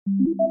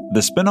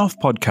The Spin-off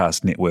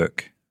Podcast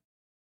Network.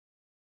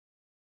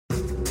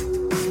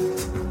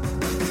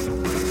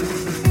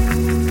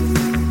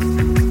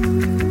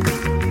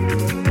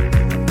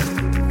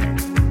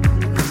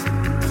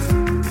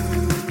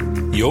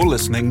 You're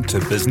listening to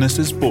Business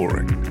is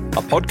Boring,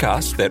 a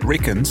podcast that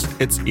reckons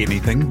it's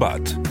anything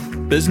but.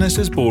 Business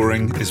is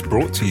Boring is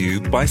brought to you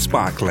by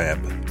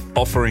SparkLab,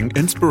 offering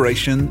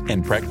inspiration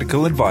and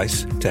practical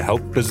advice to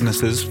help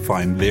businesses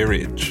find their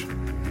edge.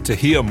 To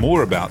hear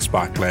more about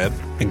SparkLab,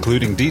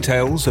 including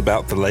details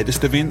about the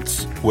latest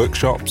events,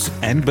 workshops,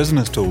 and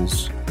business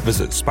tools,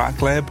 visit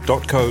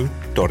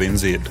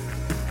sparklab.co.nz.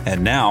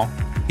 And now,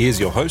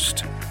 here's your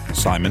host,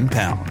 Simon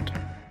Pound.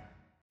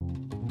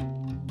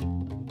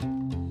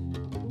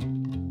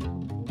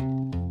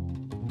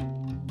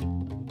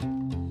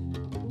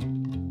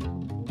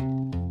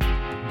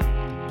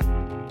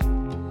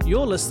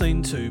 You're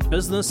listening to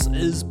Business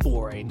is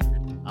Boring,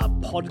 a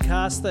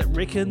podcast that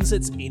reckons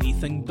it's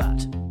anything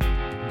but.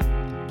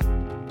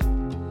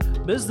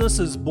 Business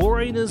is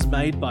Boring is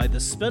made by the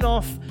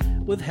Spin-off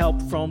with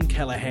help from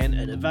Callaghan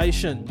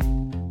Innovation,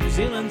 New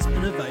Zealand's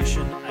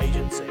innovation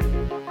agency.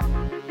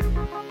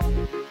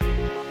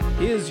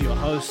 Here's your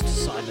host,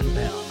 Simon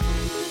Pound.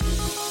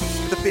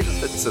 The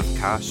benefits of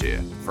car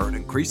share for an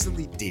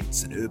increasingly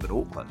dense and urban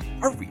Auckland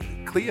are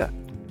really clear.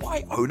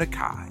 Why own a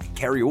car and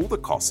carry all the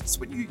costs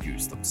when you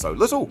use them so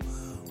little?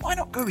 Why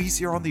not go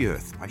easier on the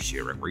earth by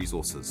sharing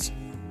resources?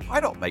 Why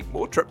not make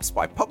more trips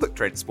by public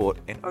transport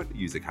and only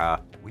use a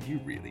car when you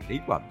really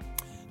need one?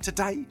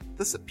 Today,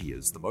 this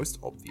appears the most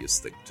obvious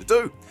thing to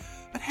do.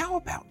 But how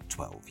about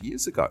 12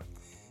 years ago?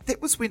 That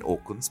was when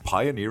Auckland's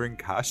pioneering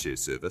car share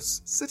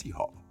service,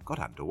 Cityhop, got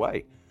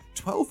underway.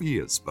 12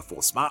 years before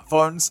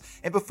smartphones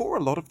and before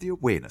a lot of the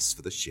awareness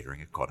for the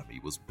sharing economy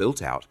was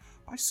built out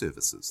by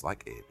services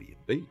like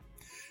Airbnb.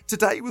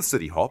 Today with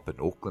Cityhop in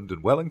Auckland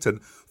and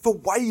Wellington, for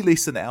way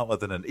less an hour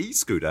than an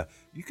e-scooter,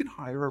 you can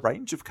hire a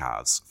range of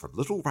cars, from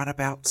little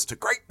runabouts to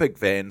great big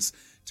vans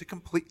to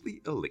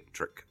completely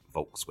electric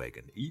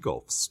Volkswagen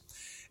e-Golfs.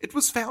 It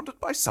was founded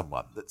by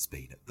someone that's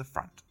been at the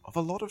front of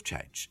a lot of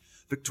change.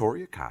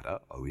 Victoria Carter,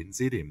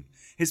 ONZM,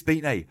 has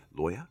been a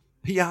lawyer,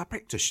 PR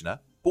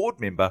practitioner,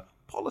 board member,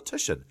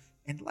 politician,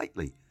 and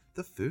lately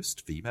the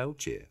first female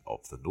chair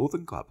of the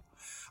Northern Club.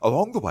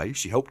 Along the way,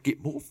 she helped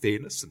get more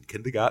fairness in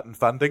kindergarten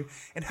funding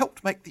and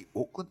helped make the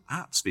Auckland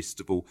Arts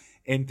Festival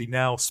and the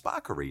now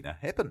Spark Arena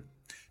happen.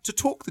 To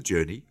talk the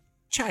journey,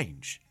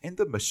 change, and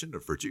the mission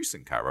of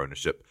reducing car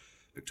ownership,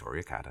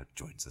 Victoria Carter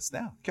joins us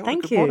now. Kia ora,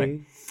 good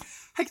morning.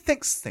 Hey,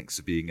 thanks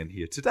for being in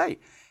here today.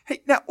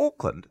 Hey, now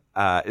Auckland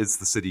is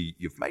the city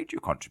you've made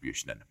your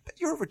contribution in,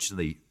 but you're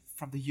originally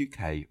from the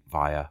UK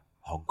via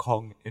Hong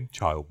Kong in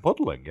child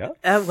modelling, yeah?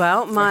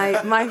 Well,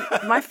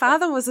 my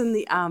father was in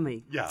the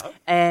army, Yeah.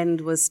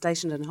 and was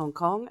stationed in Hong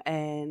Kong,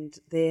 and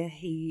there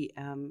he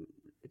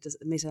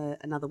just met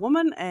another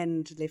woman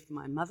and left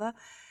my mother.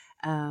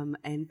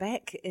 And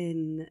back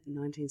in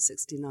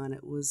 1969,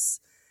 it was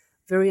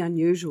very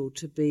unusual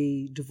to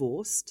be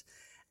divorced,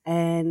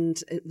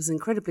 and it was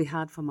incredibly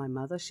hard for my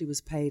mother. She was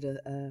paid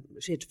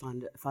she had to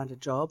find a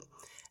job.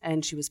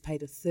 And she was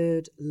paid a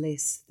third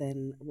less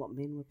than what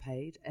men were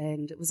paid,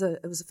 and it was a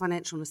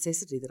financial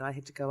necessity that I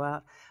had to go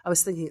out. I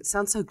was thinking, it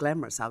sounds so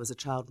glamorous. I was a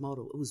child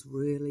model. It was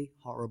really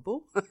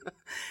horrible.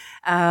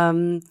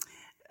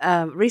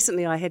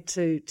 Recently, I had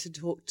to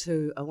talk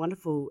to a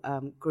wonderful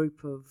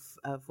group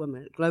of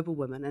women, global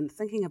women, and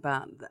thinking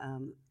about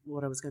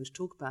what I was going to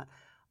talk about.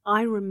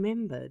 I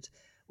remembered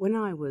when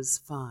I was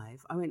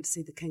 5, I went to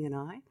see The King and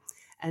I,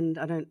 and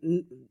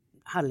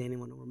hardly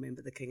anyone will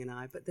remember The King and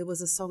I, but there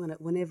was a song in it,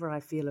 whenever I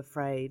feel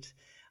afraid,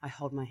 I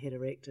hold my head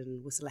erect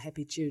and whistle a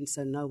happy tune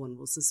so no one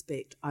will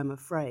suspect I'm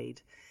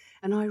afraid.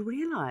 And I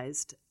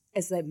realised,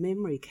 as that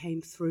memory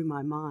came through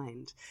my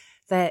mind,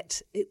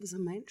 that it was a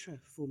mantra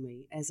for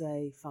me as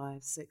a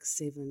 5,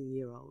 6,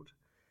 7-year-old.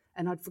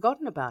 And I'd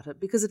forgotten about it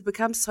because it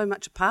becomes so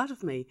much a part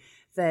of me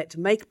that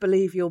make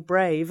believe you're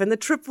brave and the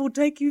trip will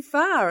take you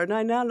far. And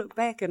I now look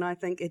back and I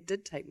think it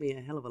did take me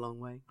a hell of a long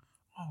way.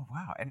 Oh,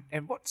 wow.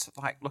 And what's it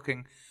like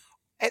looking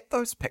at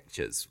those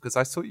pictures? Because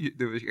I saw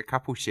there was a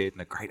couple shared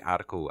in a great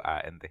article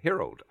in the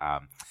Herald,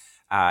 and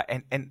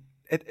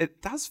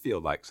it does feel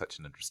like such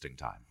an interesting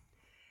time.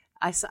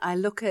 I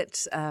look at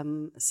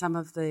some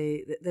of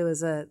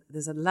there's a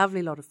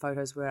lovely lot of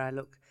photos where I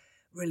look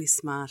really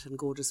smart and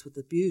gorgeous with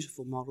the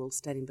beautiful model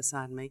standing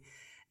beside me.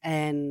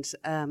 And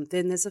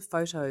then there's a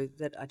photo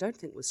that I don't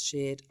think was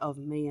shared of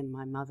me and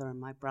my mother and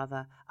my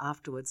brother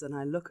afterwards. And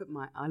I look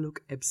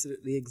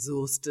absolutely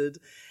exhausted,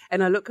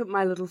 and I look at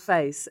my little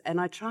face,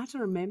 and I try to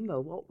remember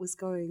what was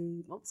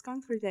going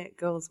through that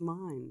girl's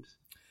mind.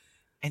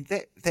 And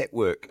that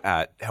work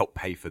helped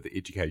pay for the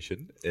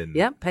education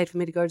paid for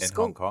me to go to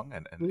school in Hong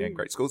Kong and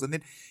great schools. And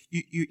then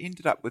you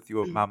ended up with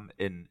your mum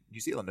in New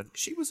Zealand, and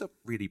she was a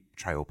really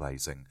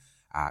trailblazing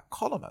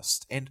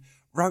columnist and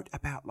wrote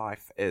about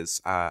life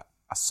as a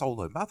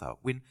solo mother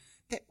when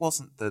that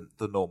wasn't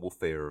the normal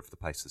fare of the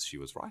places she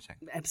was writing.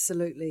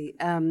 Absolutely.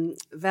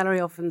 Valerie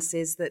often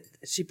says that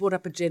she brought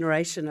up a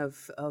generation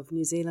of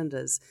New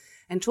Zealanders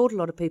and taught a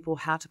lot of people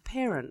how to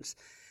parent.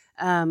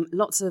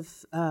 Lots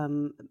of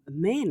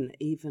men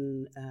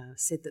even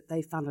said that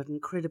they found it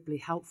incredibly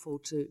helpful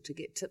to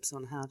get tips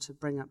on how to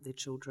bring up their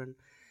children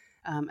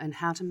and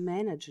how to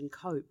manage and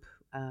cope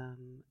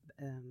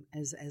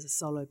as a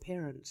solo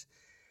parent.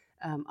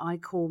 I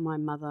call my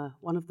mother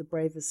one of the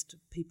bravest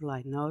people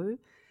I know,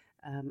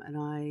 and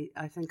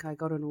I think I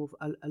got a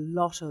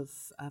lot of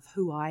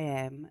who I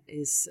am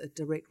is a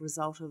direct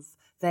result of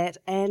that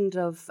and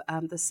of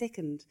the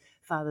second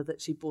father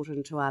that she brought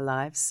into our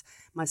lives,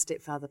 my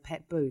stepfather,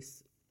 Pat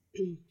Booth.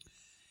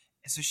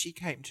 So she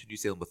came to New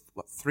Zealand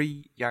with,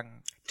 3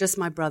 young... Just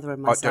my brother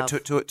and myself.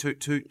 Two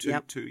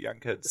young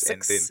kids.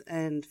 6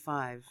 and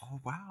 5.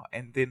 Oh, wow.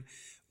 And then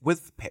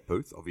with Pat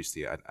Booth,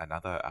 obviously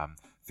another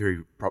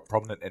very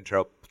prominent and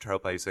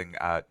trailblazing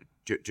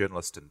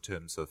journalist in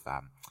terms of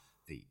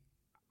the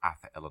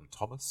Arthur Allen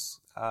Thomas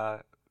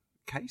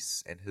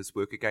case and his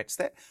work against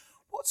that.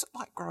 What's it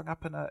like growing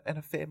up in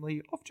a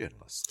family of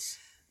journalists?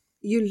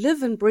 You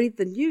live and breathe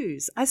the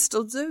news. I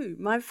still do.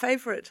 My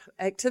favourite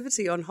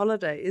activity on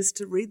holiday is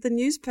to read the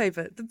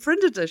newspaper, the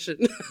print edition.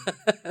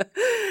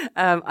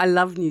 I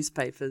love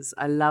newspapers.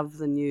 I love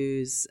the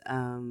news.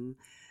 I'm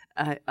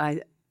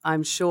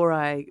sure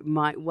I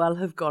might well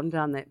have gone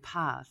down that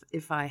path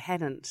if I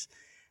hadn't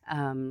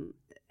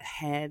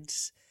had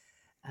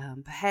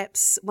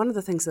perhaps one of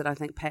the things that I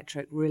think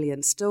Patrick really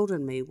instilled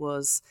in me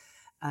was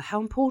how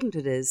important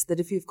it is that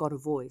if you've got a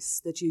voice,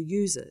 that you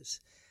use it.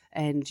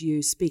 And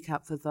you speak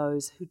up for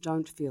those who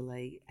don't feel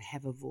they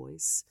have a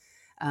voice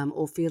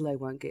or feel they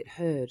won't get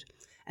heard.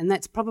 And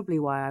that's probably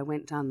why I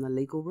went down the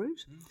legal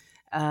route.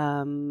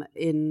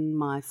 In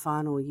my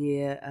final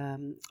year,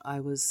 I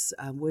was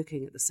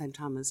working at the same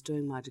time as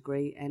doing my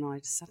degree, and I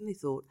suddenly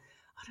thought,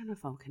 I don't know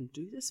if I can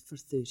do this for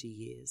 30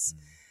 years.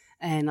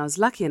 And I was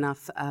lucky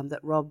enough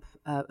that Rob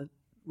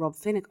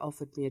Fennick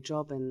offered me a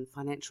job in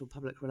financial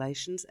public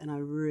relations, and I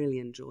really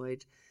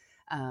enjoyed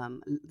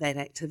that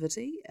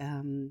activity.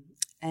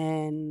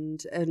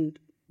 And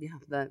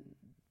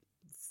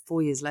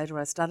 4 years later,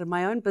 I started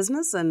my own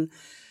business, and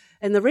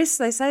the rest,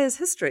 they say, is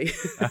history.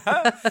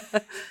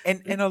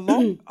 And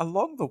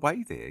along the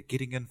way there,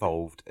 getting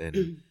involved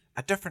in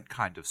a different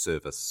kind of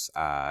service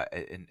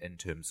in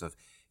terms of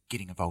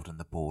getting involved in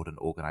the board and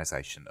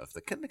organisation of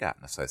the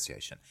Kindergarten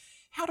Association.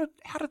 How did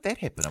that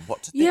happen, and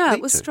what did that lead to? Yeah,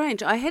 it was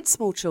strange. I had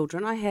small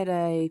children. I had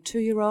a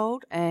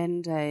 2-year-old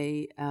and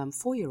a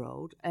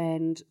 4-year-old,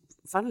 and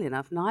funnily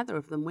enough, neither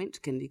of them went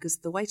to kindy because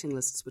the waiting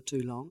lists were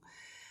too long.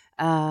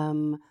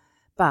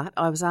 But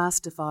I was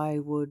asked if I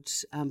would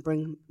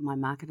bring my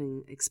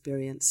marketing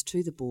experience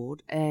to the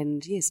board,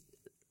 and yes,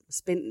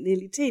 spent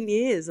nearly 10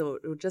 years or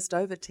just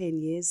over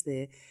 10 years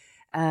there,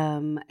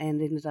 and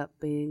ended up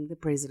being the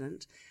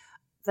president.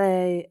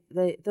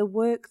 The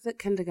work that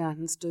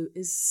kindergartens do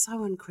is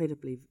so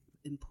incredibly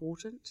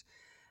important,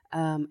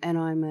 and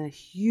I'm a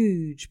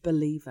huge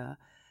believer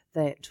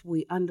that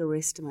we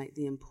underestimate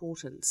the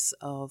importance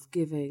of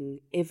giving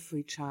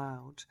every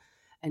child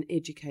an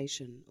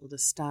education or the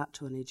start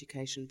to an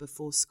education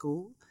before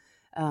school.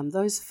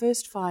 Those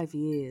first 5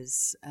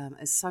 years,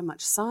 as so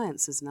much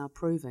science is now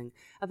proving,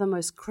 are the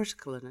most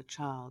critical in a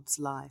child's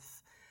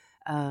life.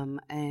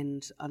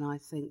 And I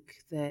think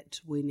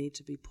that we need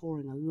to be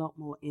pouring a lot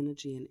more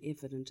energy and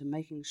effort into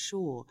making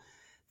sure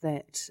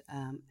that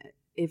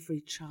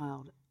every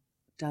child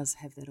does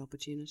have that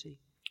opportunity.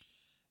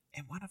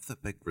 And one of the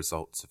big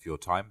results of your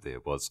time there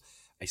was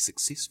a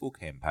successful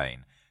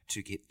campaign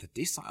to get the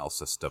decile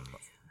system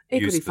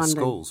equity used for funding.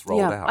 schools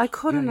rolled out. I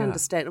couldn't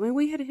understand. I mean,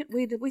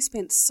 we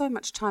spent so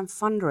much time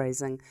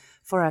fundraising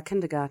for our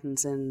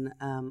kindergartens in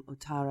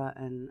Otara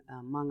and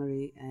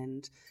Mangere,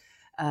 and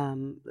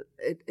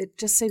it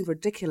just seemed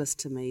ridiculous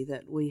to me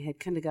that we had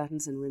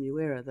kindergartens in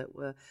Remuera that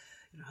were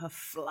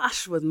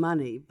flush with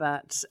money,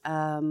 but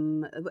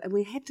and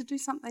we had to do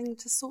something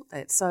to sort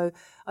that. So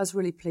I was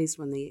really pleased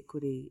when the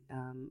equity,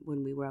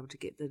 when we were able to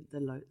get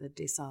the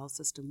decile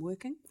system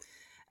working.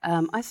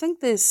 I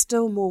think there's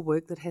still more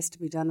work that has to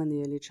be done in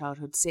the early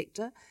childhood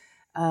sector.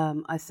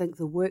 I think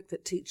the work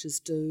that teachers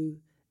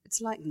do,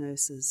 it's like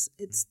nurses.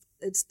 It's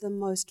the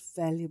most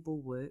valuable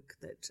work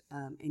that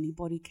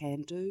anybody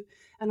can do,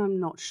 and I'm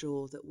not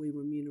sure that we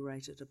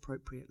remunerate it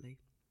appropriately.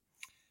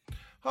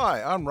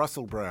 Hi, I'm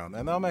Russell Brown,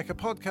 and I'll make a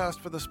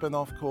podcast for the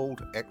spin-off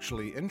called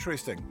Actually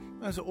Interesting.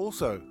 Those are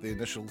also the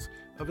initials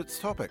of its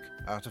topic,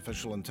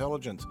 artificial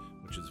intelligence,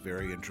 which is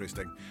very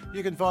interesting.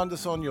 You can find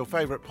us on your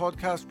favourite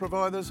podcast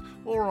providers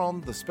or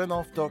on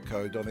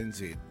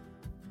thespinoff.co.nz.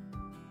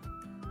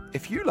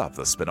 If you love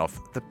the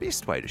Spin-Off, the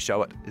best way to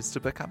show it is to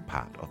become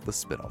part of the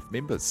Spin-Off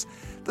members.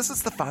 This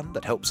is the fund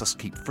that helps us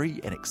keep free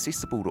and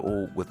accessible to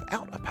all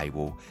without a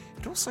paywall.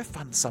 It also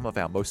funds some of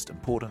our most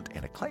important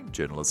and acclaimed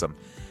journalism.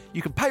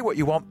 You can pay what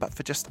you want, but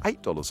for just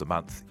 $8 a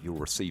month, you'll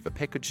receive a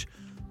package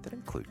that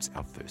includes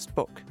our first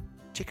book.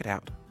 Check it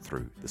out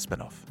through the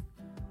Spin-Off.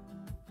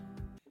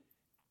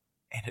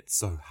 And it's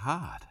so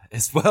hard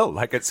as well.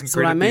 Like, it's That's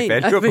what I incredibly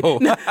mean. valuable.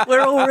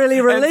 We're all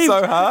really relieved. It's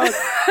so hard.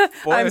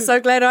 Boy, I'm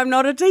so glad I'm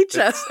not a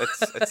teacher.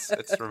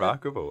 it's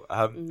remarkable.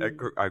 I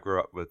grew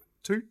up with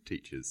two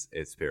teachers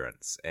as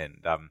parents, and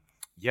I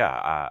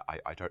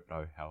don't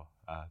know how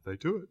they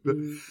do it. But,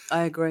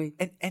 I agree.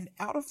 And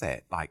out of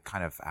that, like,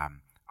 kind of,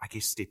 I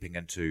guess stepping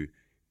into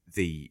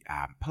the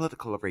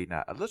political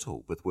arena a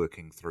little with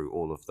working through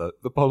all of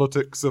the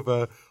politics of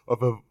a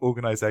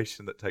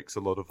organisation that takes a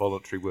lot of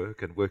voluntary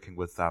work and working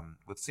with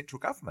central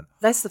government.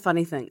 That's the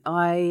funny thing.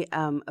 I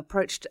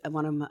approached a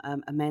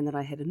man that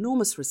I had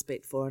enormous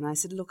respect for, and I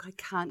said, look, I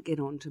can't get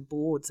onto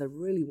boards. I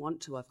really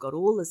want to. I've got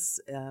all this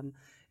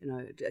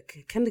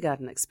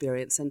kindergarten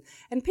experience,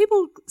 and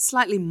people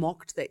slightly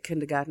mocked that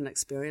kindergarten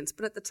experience,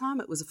 but at the time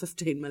it was a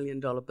 $15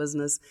 million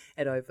business,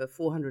 had over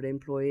 400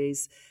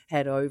 employees,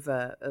 had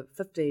over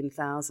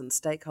 15,000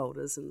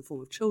 stakeholders in the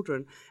form of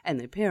children and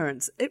their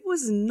parents. It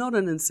was not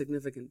an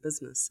insignificant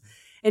business.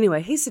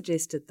 Anyway, he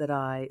suggested that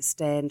I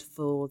stand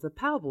for the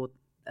Power Board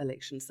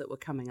elections that were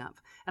coming up,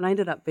 and I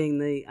ended up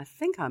being I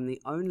think I'm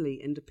the only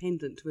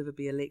independent to ever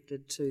be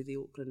elected to the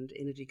Auckland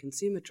Energy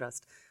Consumer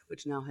Trust,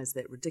 which now has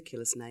that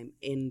ridiculous name,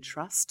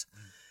 N-Trust.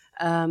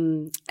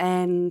 And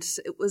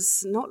it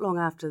was not long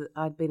after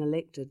I'd been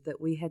elected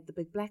that we had the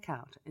big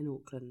blackout in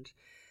Auckland.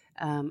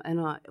 And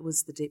I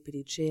was the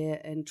deputy chair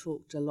and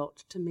talked a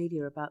lot to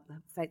media about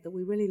the fact that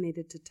we really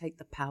needed to take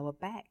the power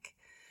back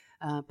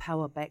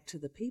to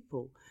the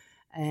people.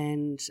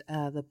 And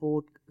the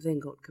board then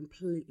got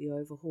completely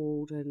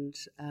overhauled, and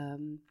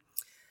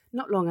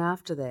not long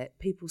after that,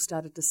 people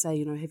started to say,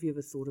 have you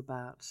ever thought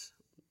about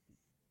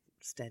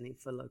standing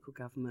for local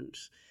government?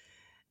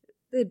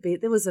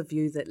 There was a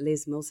view that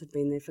Les Mills had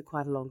been there for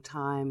quite a long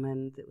time,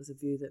 and there was a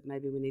view that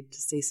maybe we needed to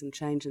see some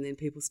change, and then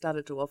people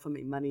started to offer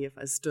me money if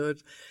I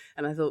stood,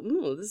 and I thought,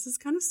 this is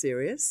kind of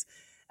serious.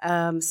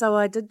 So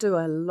I did do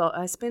a lot.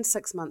 I spent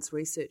 6 months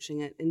researching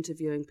it,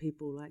 interviewing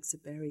people like Sir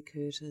Barry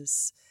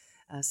Curtis,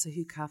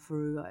 Suhu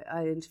Kafaru.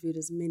 I interviewed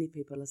as many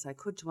people as I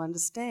could to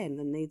understand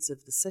the needs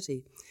of the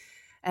city.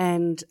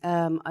 And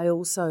I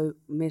also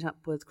met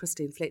up with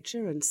Christine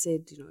Fletcher and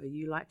said, are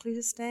you likely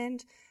to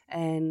stand?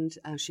 And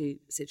she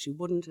said she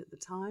wouldn't at the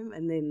time.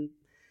 And then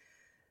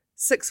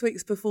 6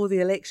 weeks before the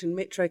election,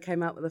 Metro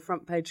came out with a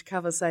front page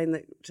cover saying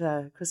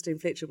that Christine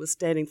Fletcher was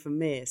standing for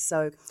mayor.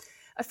 So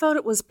I felt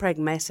it was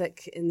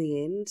pragmatic in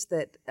the end,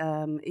 that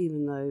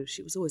even though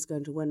she was always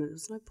going to win, there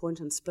was no point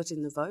in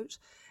splitting the vote.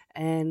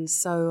 And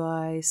so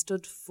I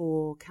stood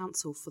for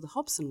council for the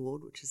Hobson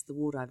ward, which is the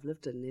ward I've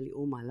lived in nearly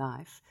all my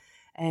life,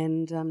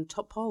 and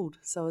top polled.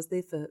 So I was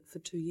there for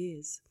 2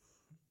 years.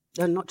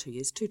 No, not 2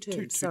 years, 2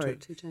 terms.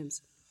 Two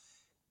terms.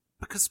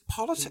 Because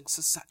politics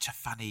is such a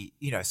funny,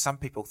 some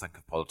people think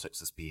of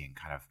politics as being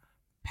kind of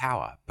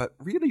power, but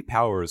really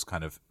power is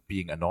kind of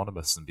being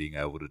anonymous and being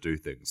able to do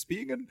things.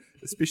 Being in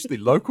especially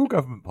local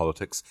government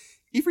politics,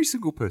 every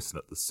single person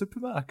at the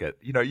supermarket,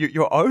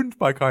 you're owned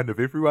by kind of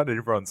everyone, and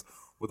everyone's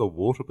with a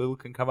water bill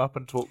can come up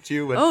and talk to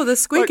you. And the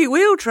squeaky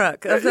wheel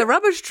truck of the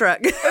rubbish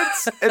truck.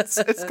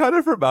 It's kind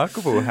of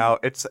remarkable how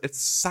it's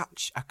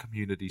such a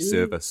community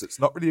service. It's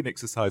not really an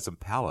exercise in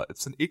power.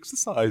 It's an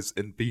exercise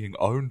in being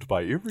owned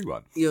by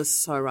everyone. You're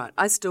so right.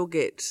 I still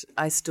get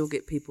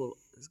people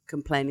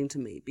complaining to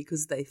me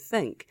because they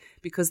think,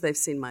 because they've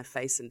seen my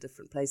face in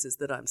different places,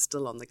 that I'm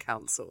still on the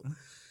council.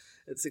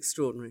 It's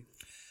extraordinary.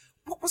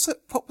 What was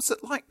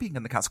it like being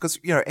in the council? Because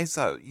as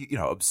a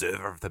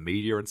observer of the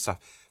media and stuff,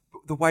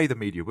 the way the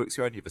media works,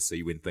 you only ever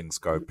see when things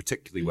go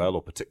particularly well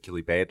or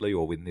particularly badly,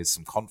 or when there's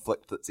some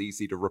conflict that's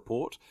easy to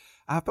report.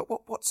 But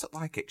what's it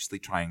like actually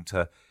trying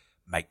to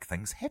make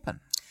things happen?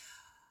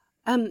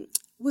 It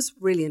was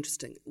really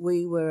interesting.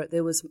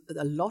 There was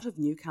a lot of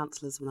new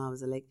councillors when I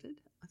was elected.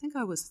 I think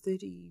I was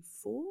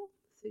 34,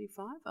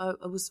 35.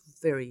 I was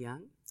very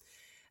young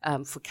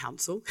for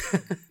council.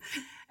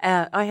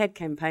 I had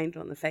campaigned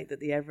on the fact that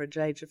the average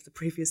age of the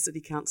previous city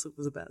council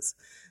was about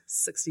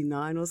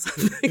 69 or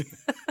something.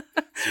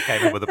 So you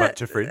came in with a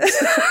bunch of friends?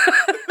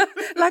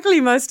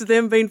 Luckily, most of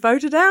them been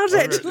voted out,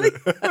 actually.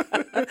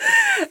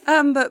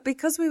 But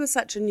because we were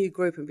such a new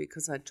group and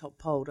because I top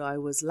polled, I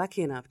was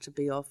lucky enough to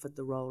be offered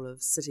the role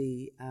of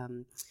city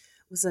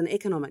was an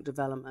economic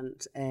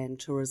development and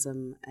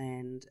tourism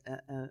and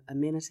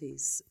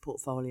amenities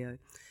portfolio.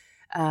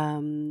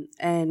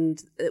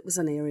 And it was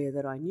an area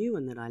that I knew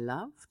and that I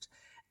loved.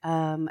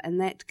 And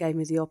that gave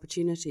me the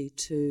opportunity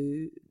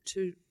to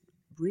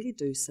really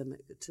do some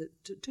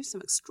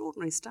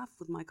extraordinary stuff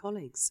with my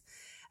colleagues.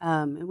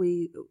 One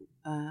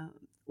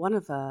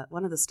of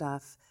the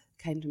staff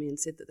came to me and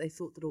said that they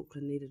thought that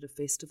Auckland needed a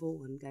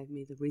festival, and gave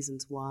me the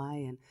reasons why,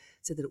 and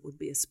said that it would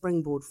be a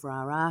springboard for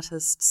our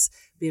artists,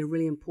 be a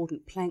really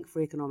important plank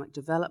for economic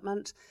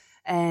development.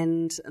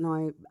 And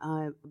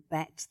I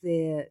backed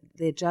their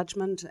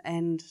judgment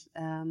and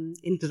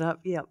ended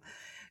up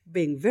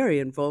being very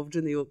involved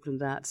in the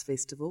Auckland Arts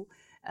Festival.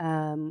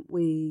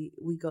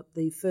 We got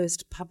the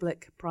first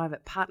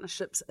public-private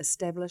partnerships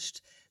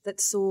established that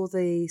saw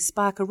the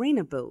Spark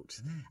Arena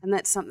built. And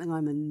that's something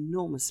I'm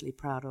enormously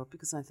proud of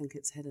because I think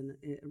it's had a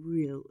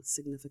real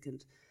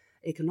significant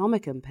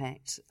economic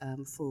impact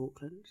for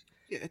Auckland.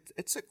 Yeah,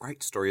 it's a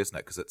great story, isn't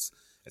it? Because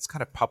it's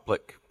kind of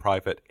public,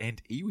 private,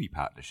 and iwi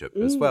partnership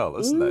as well,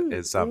 isn't it?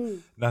 As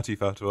Ngāti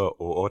Whātua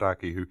or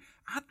Ōrākei, who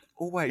aren't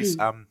always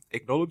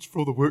acknowledged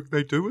for the work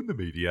they do in the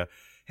media,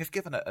 have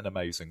given it an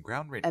amazing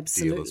ground rent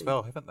deal as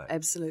well, haven't they?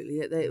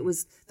 Absolutely.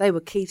 They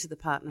were key to the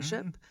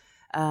partnership.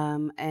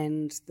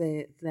 And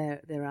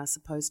there are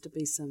supposed to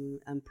be some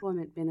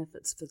employment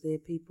benefits for their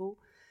people,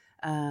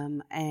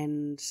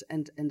 and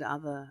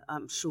other.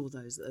 I'm sure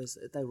those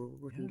they were all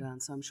written down,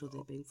 so I'm sure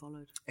they're being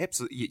followed.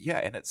 Absolutely, yeah,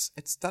 and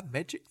it's done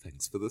magic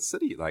things for the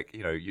city, like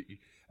you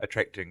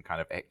attracting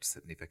kind of acts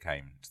that never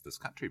came to this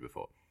country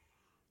before.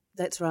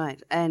 That's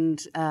right,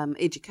 and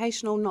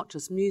educational, not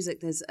just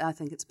music. I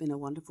think it's been a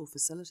wonderful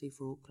facility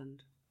for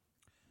Auckland.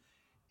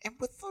 And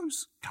with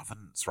those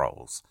governance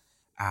roles,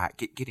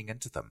 getting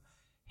into them.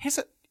 Has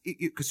it,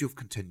 because you've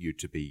continued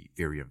to be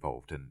very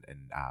involved in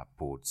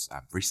boards,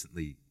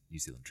 recently New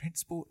Zealand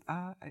Transport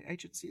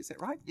Agency, is that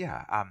right?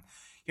 Yeah,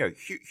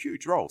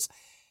 huge roles.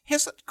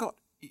 Has it got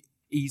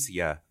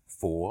easier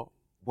for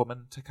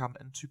women to come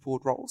into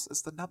board roles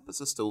as the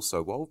numbers are still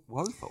so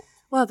woeful?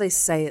 Well, they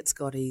say it's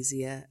got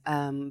easier,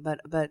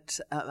 but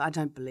I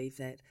don't believe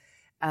that.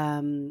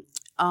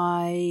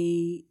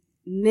 I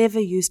never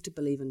used to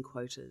believe in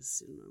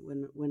quotas.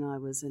 When I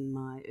was in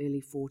my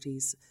early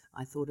 40s,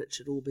 I thought it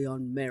should all be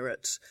on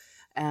merit.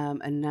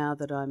 And now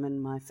that I'm in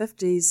my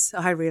 50s,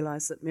 I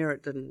realise that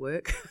merit didn't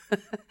work.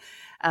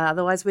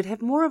 Otherwise, we'd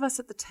have more of us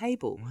at the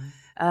table.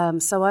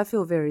 So I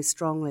feel very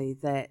strongly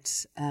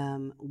that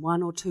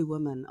 1 or 2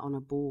 women on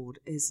a board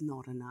is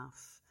not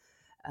enough.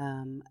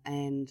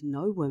 And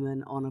no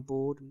women on a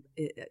board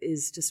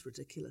is just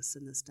ridiculous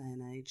in this day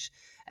and age.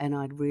 And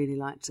I'd really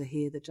like to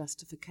hear the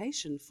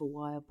justification for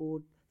why a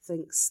board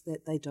thinks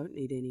that they don't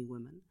need any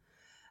women.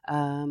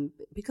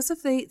 Because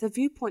of the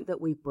viewpoint that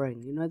we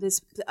bring,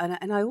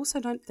 and I also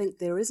don't think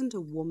there isn't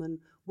a woman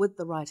with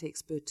the right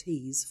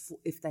expertise,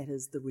 if that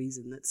is the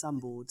reason that some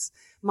boards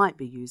might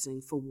be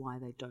using for why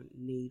they don't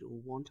need or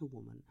want a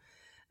woman.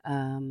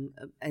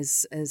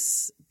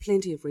 As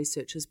plenty of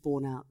research has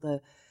borne out,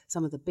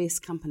 some of the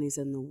best companies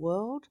in the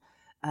world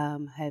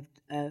have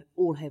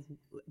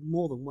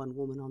more than one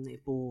woman on their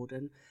board,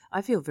 and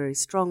I feel very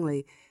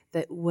strongly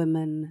that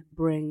women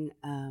bring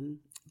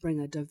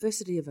a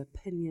diversity of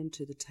opinion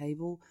to the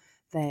table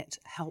that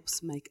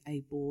helps make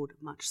a board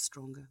much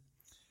stronger.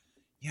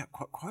 Yeah,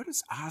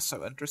 quotas are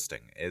so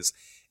interesting. As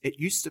it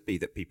used to be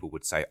that people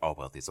would say, oh,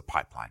 well, there's a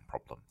pipeline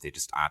problem. There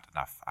just aren't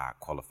enough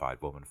qualified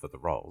women for the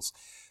roles.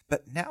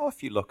 But now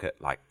if you look at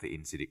like the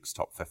NZX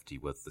Top 50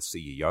 with the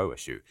CEO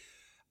issue,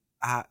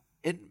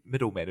 in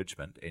middle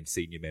management and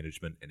senior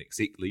management and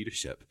exec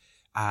leadership,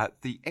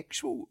 the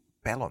actual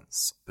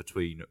balance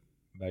between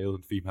male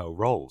and female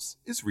roles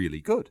is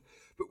really good.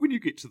 But when you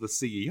get to the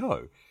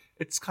CEO,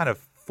 it's kind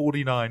of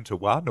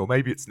 49-1, or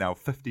maybe it's now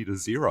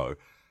 50-0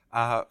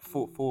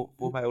 for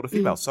male to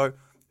female. So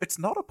it's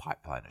not a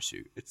pipeline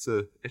issue. It's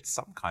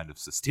some kind of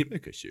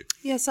systemic issue.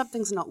 Yeah,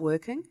 something's not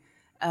working,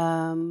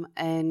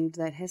 and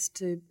that has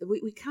to.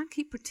 We can't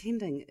keep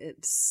pretending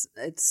it's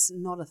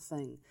not a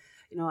thing.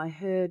 I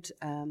heard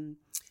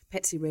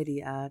Patsy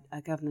Reddy, our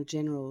Governor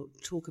General,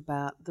 talk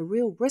about the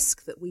real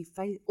risk that we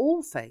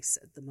all face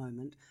at the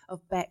moment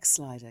of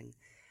backsliding.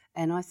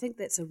 And I think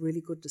that's a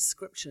really good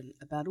description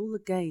about all the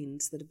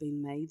gains that have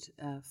been made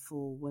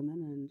for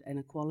women and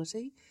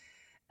equality.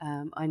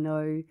 I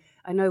know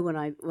when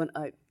I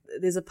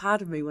there's a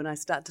part of me when I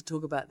start to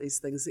talk about these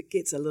things, it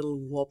gets a little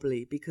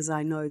wobbly because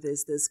I know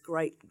there's this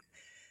great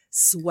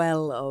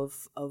swell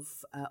of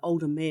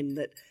older men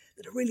that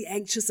are really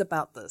anxious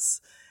about this.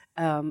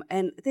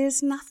 And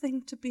there's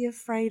nothing to be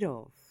afraid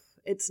of.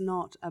 It's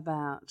not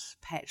about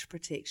patch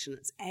protection.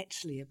 It's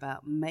actually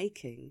about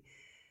making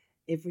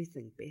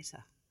everything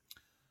better.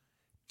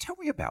 Tell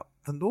me about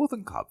the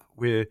Northern Club,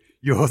 where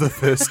you're the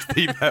first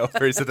female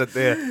president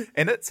there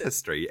in its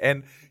history.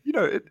 And,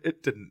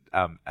 it didn't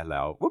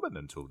allow women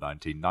until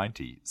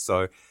 1990.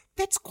 So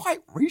that's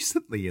quite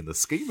recently in the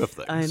scheme of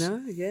things. I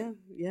know,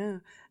 yeah.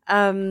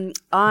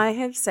 I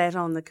have sat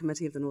on the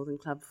committee of the Northern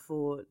Club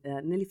for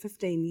nearly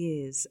 15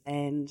 years.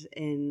 And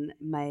in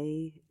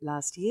May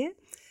last year,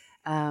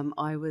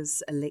 I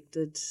was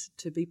elected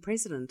to be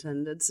president.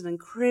 And it's an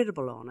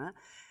incredible honour.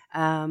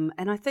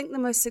 And I think the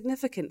most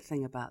significant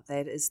thing about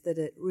that is that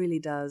it really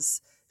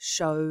does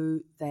show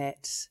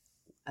that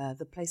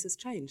the place has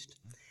changed.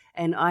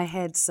 And I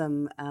had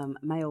some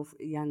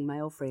young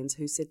male friends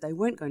who said they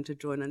weren't going to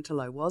join until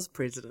I was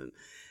president.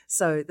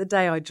 So the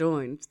day I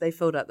joined, they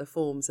filled out the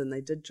forms and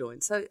they did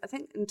join. So I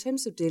think in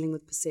terms of dealing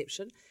with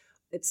perception,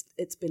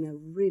 it's been a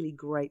really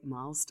great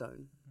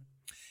milestone.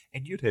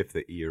 And you'd have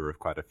the ear of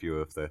quite a few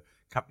of the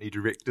company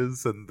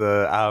directors and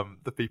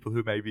the people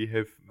who maybe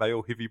have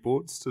male heavy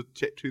boards to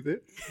chat to there.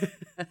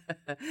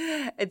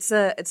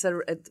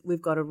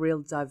 We've got a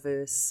real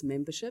diverse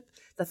membership.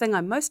 The thing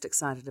I'm most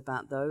excited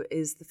about, though,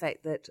 is the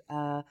fact that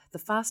the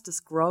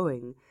fastest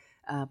growing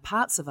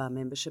parts of our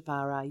membership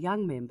are our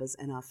young members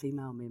and our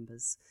female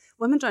members.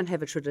 Women don't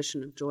have a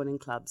tradition of joining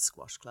clubs,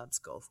 squash clubs,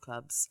 golf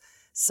clubs.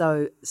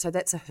 So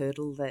that's a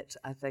hurdle that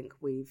I think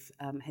we've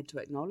had to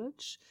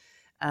acknowledge.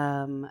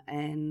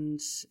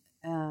 It's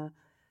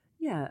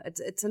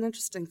an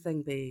interesting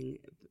thing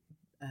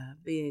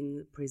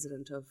being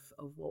president of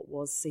what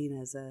was seen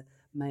as a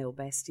male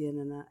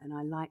bastion, and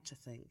I like to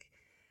think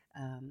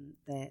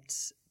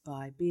that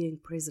by being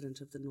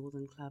president of the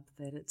Northern Club,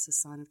 that it's a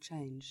sign of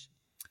change.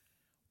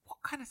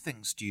 What kind of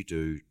things do you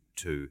do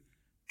to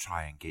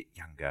try and get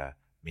younger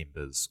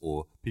members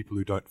or people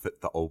who don't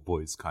fit the old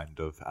boys kind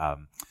of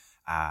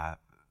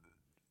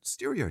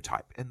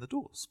stereotype in the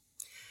doors?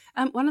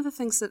 One of the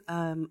things that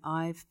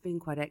I've been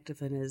quite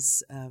active in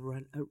is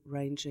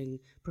arranging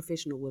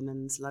professional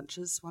women's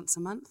lunches once a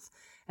month,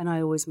 and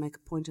I always make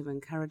a point of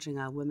encouraging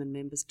our women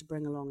members to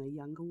bring along a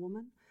younger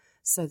woman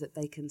so that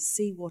they can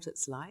see what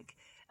it's like.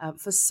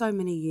 For so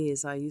many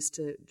years I used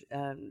to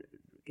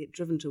get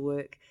driven to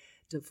work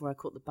before I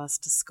caught the bus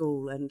to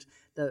school, and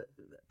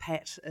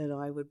Pat and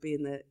I would be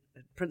in the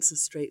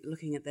Princess Street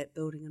looking at that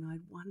building, and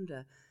I'd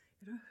wonder,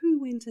 who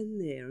went in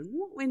there and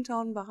what went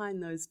on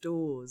behind those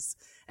doors?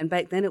 And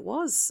back then it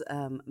was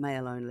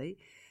male only.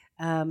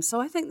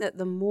 So I think that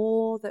the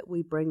more that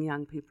we bring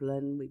young people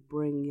in, we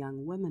bring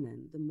young women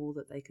in, the more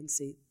that they can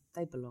see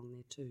they belong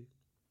there too.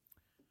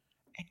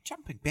 And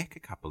jumping back a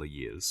couple of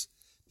years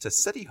to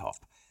Cityhop,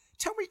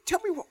 tell me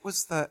what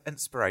was the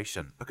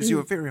inspiration? Because you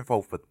were very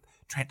involved with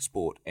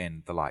transport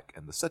and the like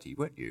in the city,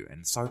 weren't you?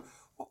 And so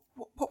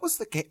what was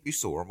the gap you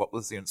saw and what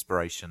was the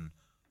inspiration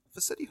for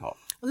Cityhop?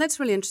 Well, that's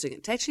really interesting.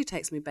 It actually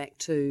takes me back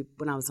to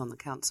when I was on the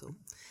council,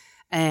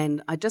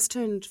 and I just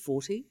turned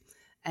 40,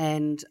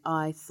 and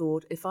I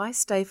thought if I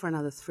stay for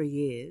another 3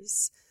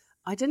 years,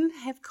 I didn't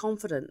have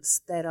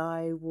confidence that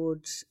I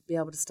would be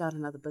able to start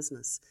another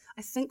business.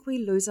 I think we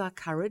lose our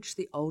courage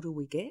the older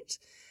we get,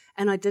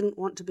 and I didn't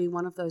want to be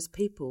one of those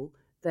people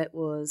that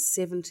was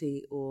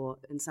 70 or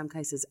in some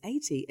cases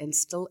 80 and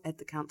still at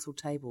the council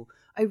table.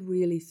 I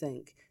really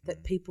think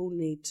that people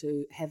need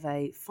to have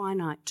a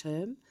finite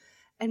term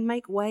and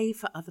make way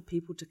for other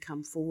people to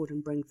come forward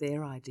and bring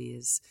their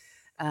ideas.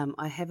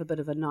 I have a bit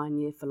of a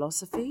 9-year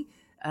philosophy,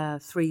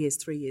 3 years,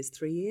 3 years,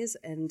 3 years,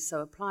 and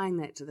so applying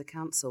that to the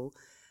council,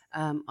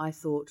 I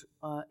thought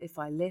if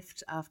I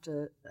left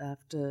after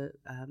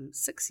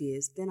 6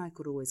 years, then I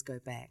could always go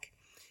back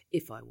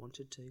if I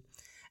wanted to.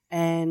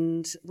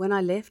 And when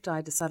I left,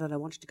 I decided I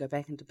wanted to go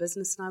back into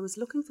business, and I was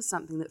looking for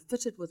something that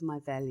fitted with my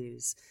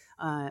values,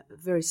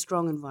 very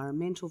strong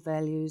environmental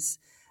values.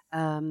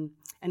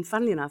 And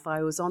funnily enough,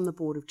 I was on the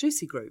board of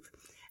Juicy Group,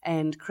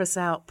 and Chris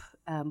Alp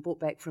brought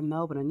back from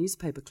Melbourne a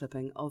newspaper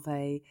clipping of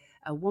a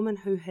woman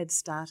who had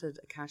started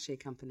a car share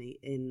company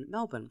in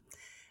Melbourne.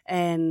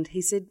 And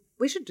he said,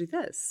 we should do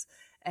this.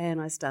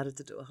 And I started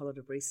to do a whole lot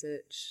of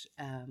research.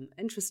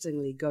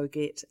 Interestingly,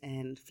 GoGet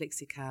and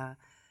FlexiCar,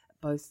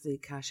 both the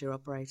car share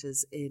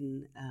operators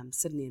in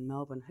Sydney and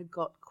Melbourne, had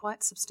got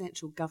quite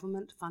substantial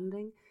government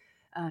funding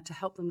to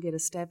help them get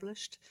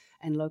established,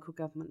 and local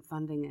government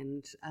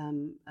funding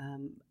and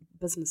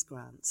business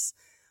grants.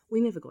 We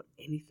never got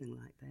anything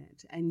like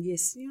that. And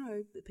yes,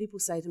 people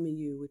say to me,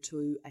 you were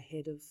too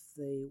ahead of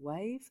the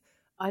wave.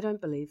 I don't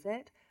believe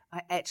that.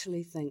 I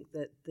actually think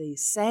that the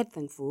sad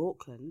thing for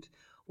Auckland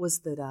was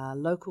that our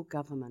local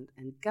government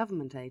and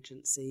government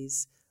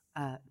agencies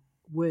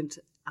weren't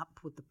up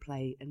with the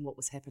play and what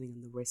was happening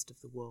in the rest of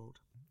the world.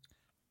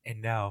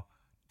 And now,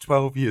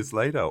 12 years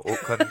later,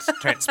 Auckland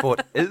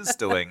Transport is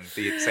doing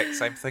the exact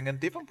same thing in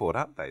Devonport,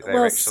 aren't they?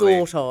 Well,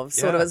 sort of.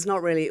 It's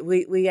not really.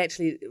 We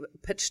actually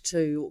pitched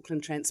to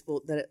Auckland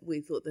Transport that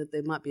we thought that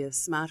there might be a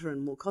smarter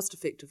and more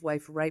cost-effective way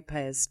for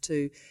ratepayers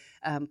to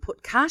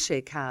put car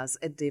share cars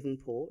at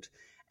Devonport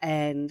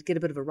and get a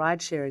bit of a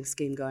ride-sharing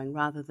scheme going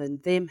rather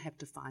than them have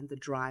to find the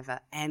driver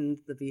and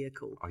the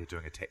vehicle. Oh, you're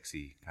doing a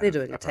taxi They're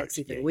doing approach. A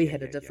taxi thing. We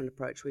had a different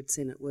approach. We'd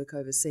seen it work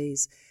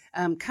overseas.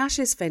 Car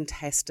share's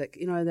fantastic.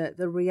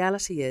 The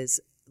reality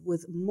is,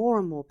 with more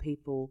and more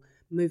people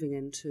moving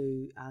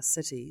into our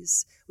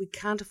cities, we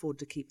can't afford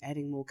to keep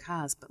adding more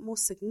cars. But more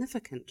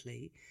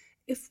significantly,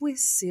 if we're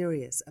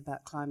serious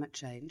about climate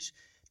change,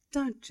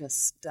 don't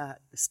just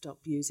stop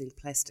using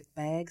plastic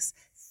bags.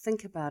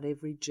 Think about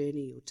every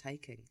journey you're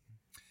taking.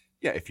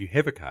 Yeah, if you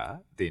have a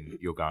car, then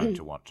you're going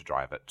to want to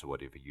drive it to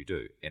whatever you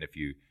do. And if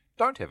you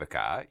don't have a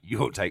car,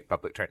 you'll take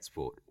public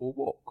transport or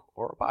walk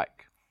or a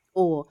bike.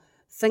 Or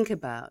think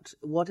about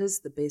what is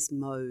the best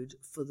mode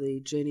for the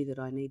journey that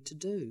I need to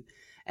do.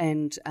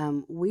 And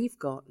we've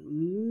got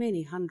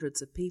many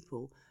hundreds of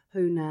people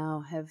who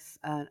now have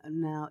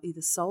now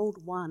either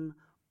sold one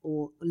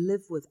or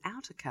live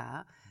without a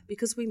car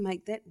because we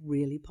make that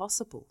really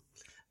possible.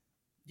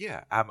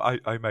 Yeah,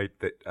 I made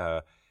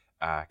that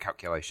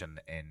calculation,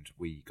 and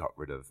we got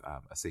rid of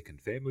a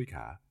second family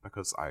car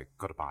because I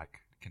got a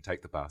bike, can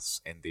take the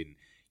bus, and then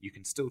you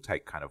can still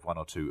take kind of 1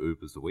 or 2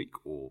 Ubers a week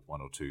or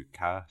 1 or 2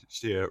 car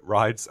share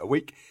rides a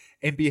week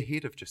and be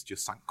ahead of just your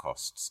sunk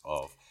costs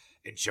of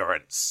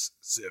insurance,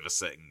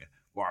 servicing,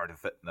 warrant of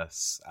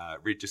fitness,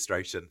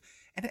 registration.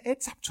 And it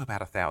adds up to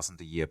about $1,000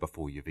 a year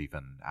before you've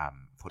even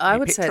put I any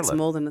would say petrol it's in.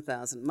 more than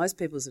 1,000. Most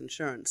people's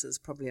insurance is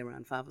probably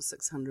around 500 or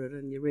 600,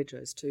 and your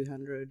rego's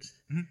 200.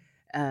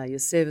 Your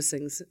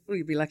servicing's, well,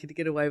 you'd be lucky to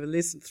get away with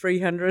less than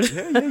 300.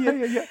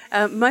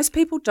 Yeah. Most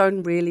people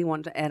don't really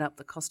want to add up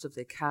the cost of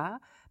their car,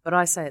 but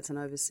I say it's an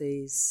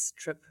overseas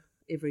trip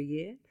every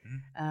year.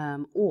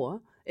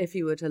 Or if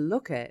you were to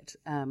look at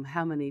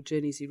how many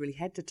journeys you really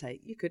had to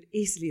take, you could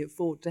easily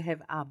afford to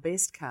have our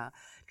best car,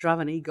 drive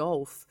an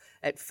e-Golf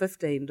at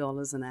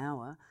 $15 an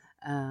hour,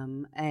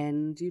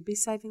 and you'd be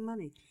saving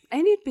money.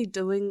 And you'd be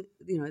doing,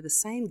 the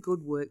same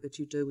good work that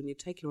you do when you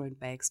take your own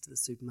bags to the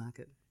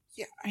supermarket.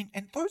 Yeah,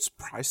 and those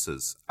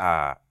prices,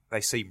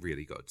 they seem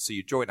really good. So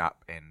you join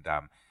up and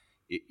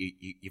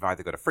you've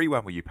either got a free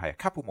one where you pay a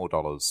couple more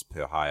dollars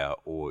per hire,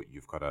 or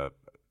you've got a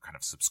kind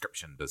of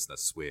subscription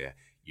business where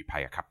you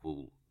pay a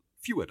couple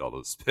fewer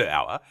dollars per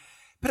hour.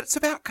 But it's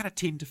about kind of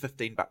 $10 to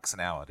 $15 an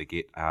hour to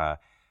get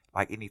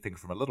like anything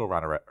from a little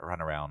run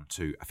around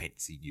to a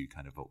fancy new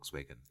kind of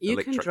Volkswagen You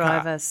electric can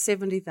drive car. a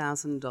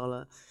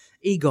 $70,000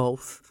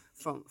 e-Golf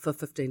for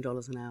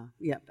 $15 an hour.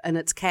 Yep, and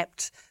it's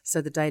capped,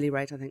 so the daily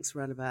rate I think is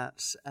around about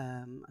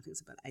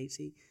it's about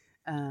 80.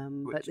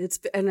 But it's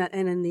and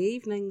in the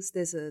evenings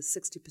there's a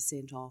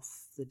 60%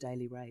 off the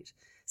daily rate.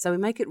 So we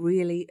make it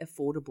really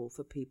affordable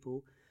for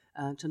people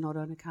to not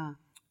own a car.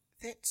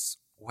 That's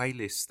way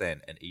less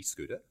than an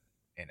e-scooter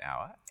an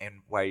hour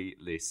and way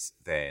less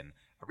than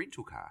a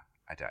rental car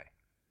a day.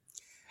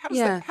 How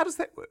does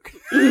that work?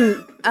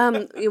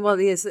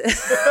 Well, yes.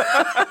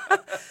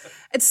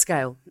 It's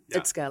scale. Yeah.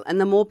 It's scale. And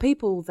the more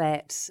people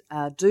that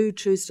do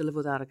choose to live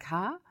without a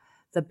car,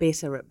 the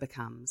better it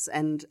becomes.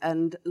 And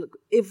look,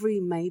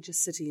 every major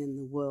city in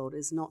the world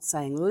is not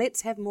saying,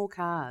 let's have more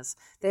cars.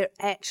 They're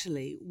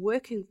actually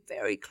working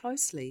very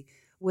closely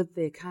with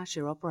their car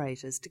share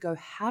operators to go,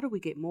 how do we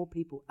get more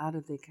people out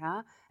of their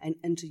car and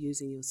into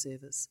using your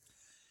service?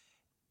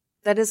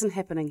 That isn't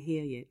happening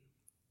here yet,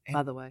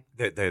 by the way.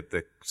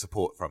 The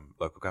support from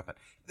local government.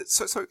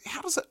 So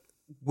how does it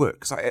work?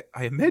 Because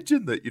I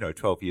imagine that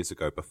 12 years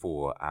ago,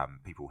 before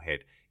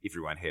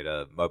everyone had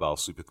a mobile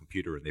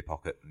supercomputer in their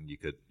pocket and you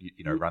could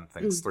run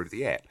things through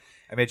the app.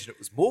 I imagine it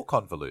was more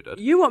convoluted.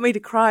 You want me to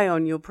cry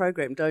on your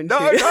program, don't No,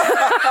 you?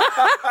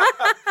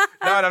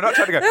 No, I'm not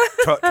trying to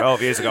go.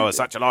 12 years ago was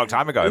such a long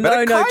time ago. But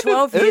No, it no, kind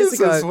 12 of years is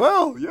ago. as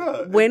well.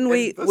 Yeah. When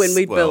we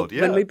built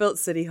built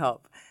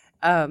Cityhop,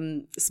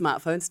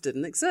 smartphones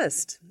didn't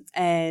exist,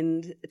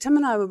 and Tim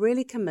and I were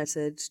really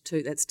committed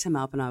to. That's Tim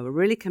Alp and I were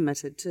really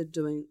committed to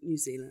doing New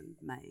Zealand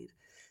made.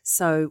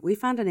 So we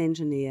found an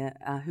engineer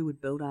who would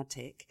build our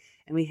tech,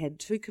 and we had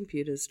two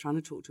computers trying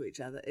to talk to each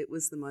other. It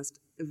was the most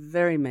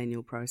very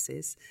manual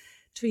process.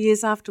 2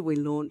 years after we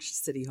launched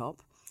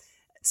Cityhop,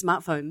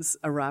 smartphones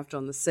arrived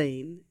on the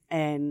scene,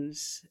 and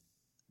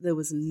there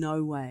was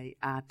no way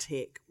our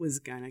tech was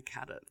going to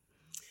cut it.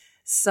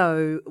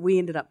 So we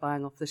ended up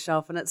buying off the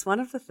shelf, and it's one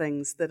of the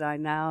things that I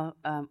now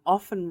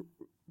often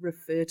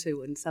refer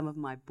to in some of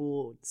my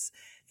boards,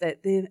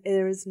 that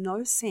there is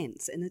no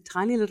sense in a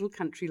tiny little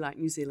country like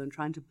New Zealand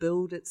trying to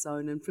build its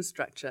own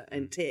infrastructure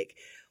and tech.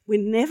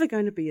 We're never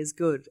going to be as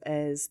good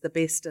as the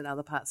best in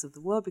other parts of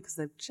the world because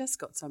they've just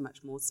got so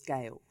much more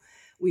scale.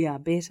 We are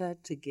better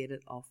to get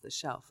it off the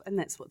shelf, and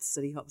that's what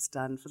Cityhop's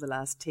done for the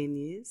last 10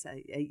 years,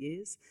 8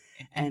 years,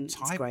 and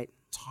it's great.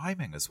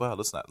 Timing as well,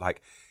 isn't it?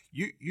 Like,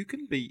 you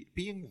can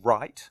being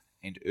right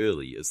and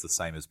early is the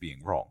same as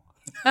being wrong.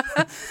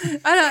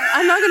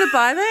 I'm not going to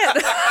buy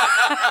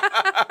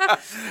that.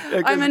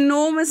 I'm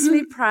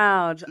enormously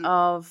proud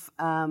of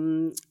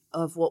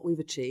what we've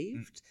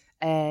achieved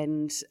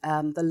and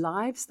the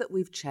lives that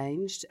we've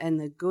changed and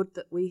the good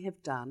that we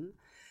have done.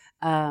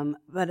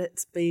 But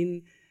it's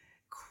been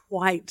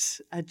quite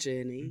a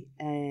journey,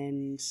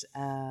 and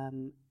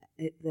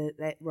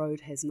that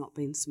road has not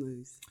been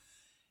smooth.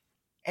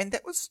 And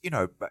that was,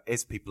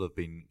 as people have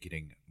been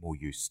getting more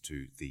used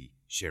to the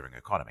sharing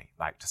economy,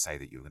 like to say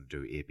that you were going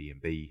to do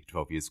Airbnb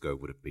 12 years ago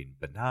would have been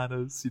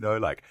bananas,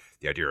 like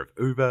the idea of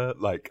Uber,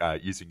 like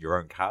using your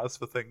own cars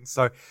for things.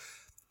 So,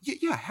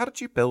 how did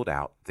you build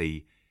out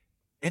the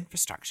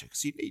infrastructure?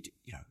 Because you need,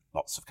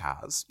 lots of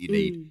cars. You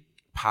need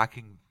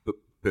parking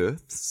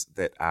berths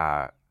that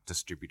are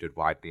distributed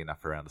widely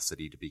enough around the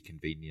city to be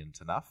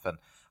convenient enough. And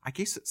I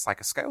guess it's like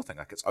a scale thing.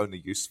 Like, it's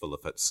only useful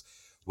if it's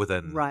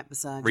within right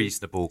beside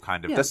reasonable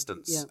kind of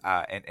distance,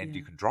 and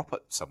you can drop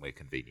it somewhere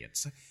convenient.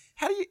 So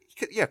how do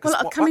you?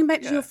 Coming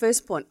back to your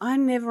first point, I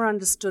never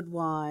understood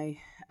why.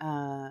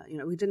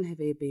 We didn't have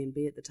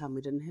Airbnb at the time.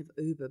 We didn't have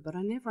Uber, but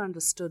I never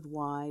understood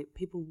why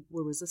people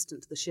were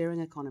resistant to the sharing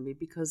economy,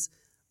 because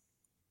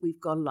we've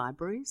got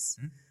libraries.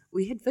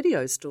 We had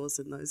video stores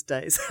in those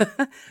days.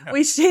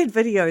 We shared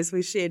videos.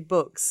 We shared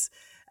books.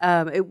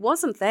 It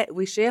wasn't that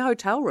we share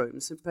hotel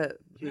rooms,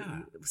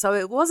 so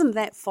it wasn't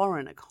that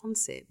foreign a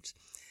concept.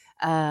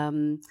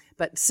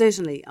 But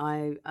certainly,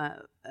 our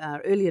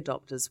early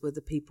adopters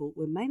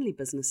were mainly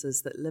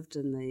businesses that lived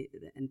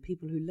and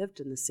people who lived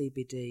in the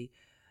CBD,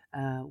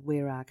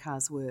 where our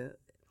cars were,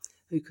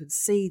 who could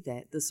see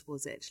that this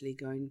was actually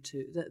going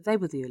to, that they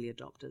were the early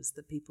adopters,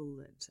 the people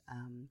that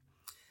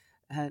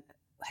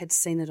had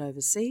seen it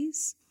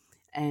overseas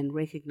and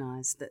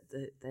recognised that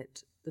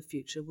the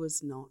future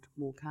was not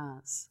more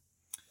cars.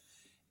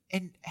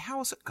 And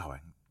how is it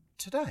going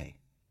today?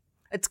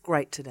 It's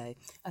great today.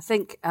 I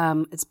think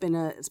it's been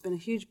a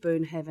huge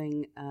boon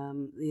having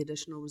the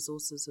additional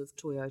resources of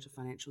Toyota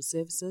Financial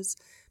Services.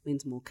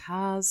 Means more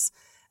cars.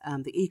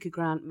 The ECA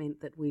grant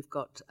meant that we've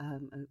got a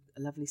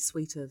lovely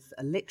suite of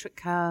electric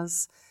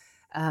cars.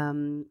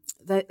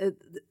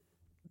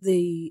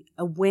 The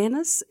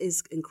awareness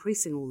is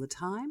increasing all the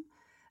time.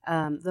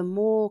 The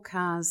more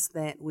cars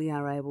that we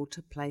are able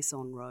to place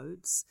on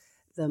roads,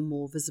 the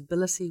more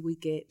visibility we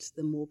get,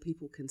 the more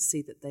people can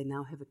see that they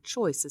now have a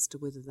choice as to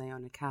whether they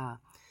own a car.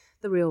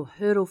 The real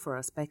hurdle for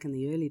us back in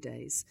the early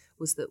days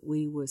was that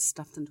we were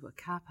stuffed into a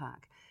car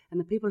park, and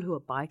the people who are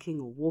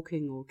biking or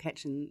walking or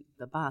catching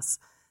the bus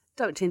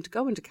don't tend to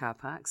go into car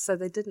parks, so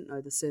they didn't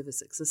know the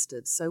service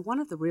existed. So one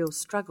of the real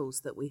struggles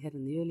that we had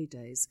in the early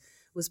days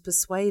was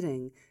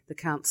persuading the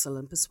council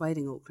and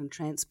persuading Auckland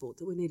Transport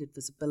that we needed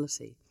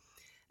visibility.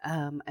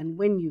 And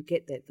when you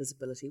get that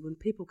visibility, when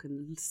people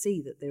can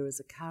see that there is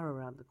a car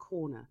around the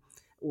corner,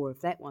 or if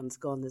that one's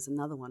gone, there's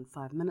another one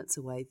 5 minutes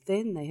away,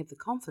 then they have the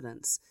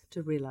confidence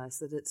to realise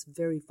that it's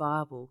very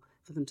viable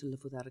for them to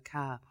live without a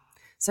car.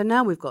 So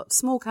now we've got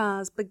small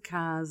cars, big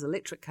cars,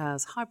 electric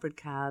cars, hybrid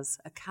cars,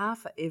 a car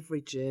for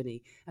every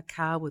journey, a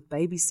car with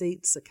baby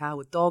seats, a car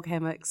with dog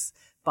hammocks,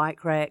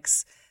 bike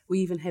racks. We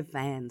even have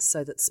vans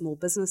so that small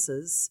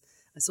businesses...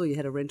 I saw you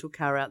had a rental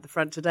car out the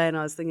front today, and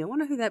I was thinking, I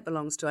wonder who that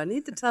belongs to. I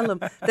need to tell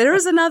them there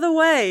is another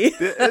way.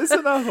 There is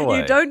another way.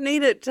 You don't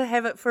need it to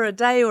have it for a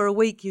day or a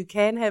week. You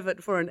can have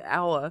it for an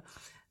hour.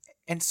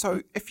 And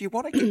so if you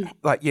want to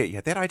get,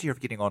 that idea of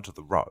getting onto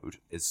the road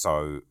is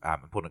so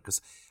important,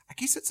 because I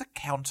guess it's a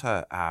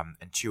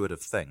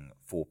counter-intuitive thing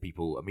for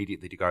people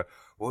immediately to go,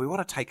 well, we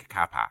want to take a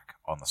car park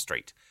on the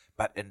street.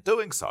 But in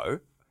doing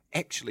so,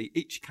 actually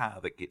each car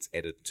that gets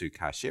added to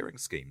car sharing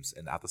schemes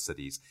in other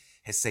cities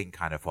has seen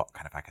kind of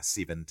like a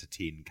 7 to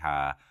 10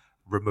 car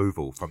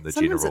removal from the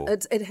Sometimes general.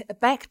 It's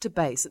back to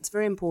base. It's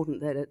very important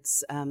that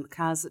it's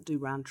cars that do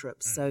round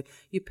trips. So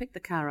you pick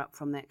the car up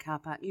from that car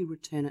park, you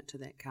return it to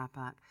that car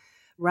park.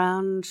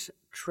 Round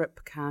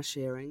trip car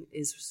sharing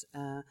is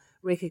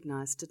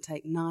recognised to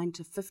take 9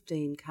 to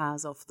 15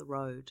 cars off the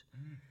road.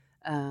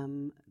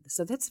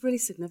 So that's really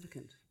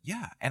significant.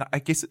 Yeah, and I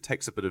guess it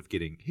takes a bit of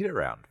getting head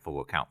around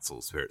for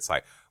councils where it's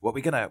like, well,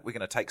 we're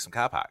gonna take some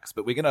car parks,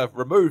 but we're gonna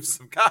remove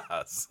some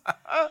cars.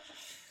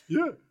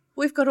 Yeah.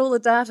 We've got all the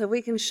data.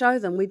 We can show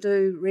them. We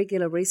do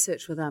regular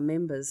research with our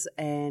members,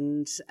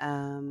 and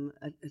something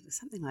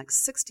like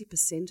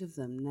 60% of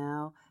them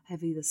now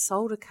have either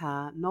sold a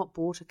car, not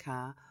bought a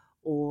car,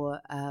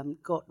 or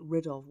got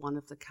rid of one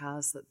of the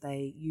cars that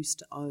they used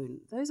to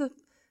own. Those are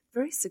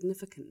very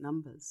significant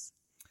numbers.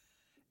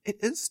 It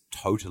is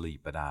totally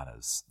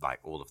bananas, like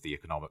all of the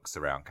economics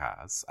around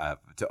cars,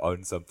 to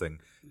own something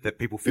that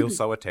people feel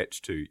so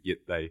attached to,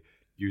 yet they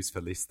use for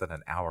less than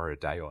an hour a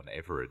day on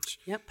average.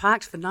 Yep,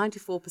 parked for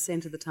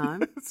 94% of the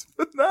time. It's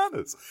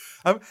bananas.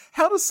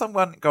 How does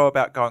someone go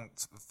about going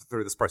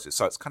through this process?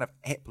 So it's kind of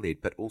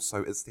app-led, but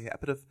also is there a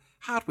bit of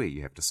hardware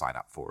you have to sign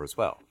up for as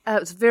well?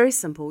 It's very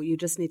simple. You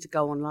just need to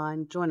go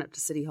online, join up to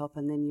Cityhop,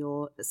 and then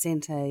you're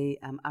sent a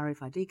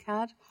RFID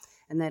card.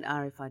 And that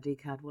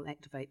RFID card will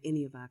activate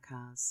any of our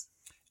cars.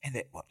 And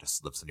that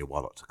just lives in your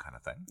wallet kind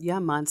of thing? Yeah,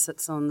 mine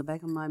sits on the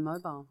back of my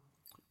mobile.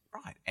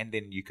 Right. And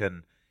then you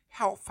can,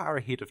 how far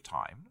ahead of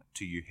time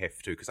do you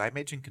have to, because I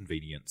imagine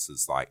convenience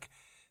is like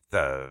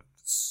the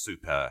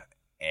super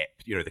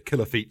app, the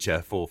killer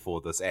feature for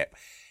this app.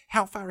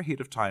 How far ahead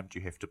of time do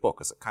you have to book?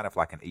 Is it kind of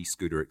like an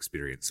e-scooter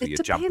experience where you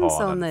jump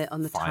on It depends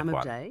on the time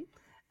of day.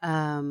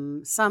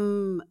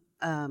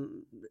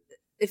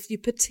 If you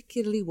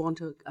particularly want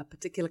a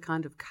particular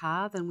kind of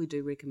car, then we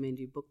do recommend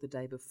you book the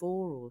day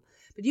before.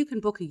 But you can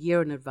book a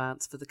year in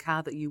advance for the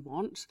car that you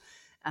want.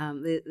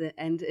 And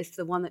if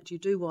the one that you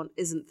do want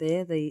isn't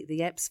there,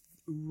 the app's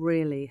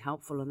really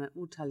helpful, and it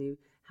will tell you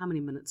how many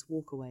minutes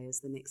walk away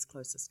is the next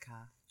closest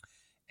car.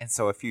 And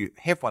so if you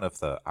have one of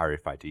the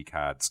RFID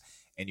cards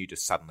and you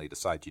just suddenly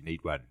decide you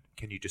need one,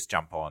 can you just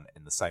jump on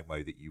in the same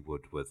way that you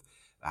would with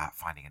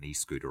finding an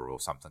e-scooter or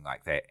something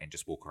like that and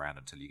just walk around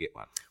until you get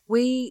one?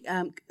 We,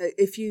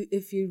 if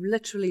you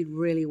literally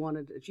really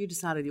if you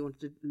decided you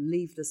wanted to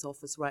leave this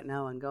office right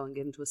now and go and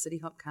get into a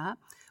Cityhop car,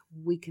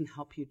 we can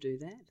help you do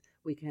that.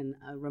 We can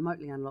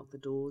remotely unlock the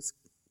doors,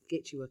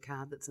 get you a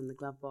card that's in the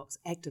glove box,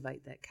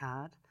 activate that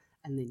card,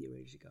 and then you're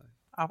ready to go.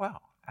 Oh,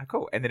 wow.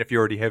 Cool. And then if you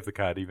already have the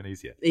card, even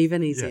easier.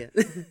 Even easier.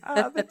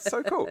 Yeah. That's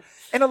so cool.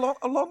 And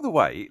along the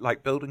way,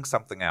 like building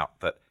something out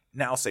that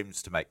now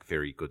seems to make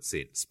very good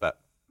sense, but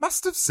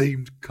must have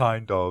seemed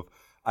kind of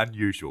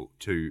unusual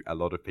to a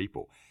lot of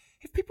people.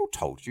 Have people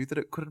told you that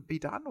it couldn't be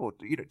done, or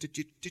did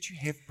you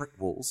have brick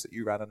walls that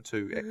you ran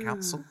into at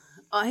council?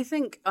 I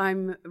think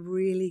I'm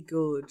really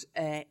good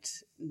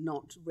at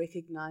not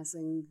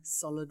recognising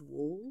solid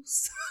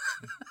walls.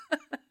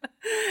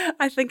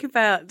 I think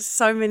about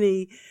so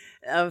many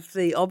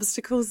the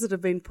obstacles that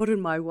have been put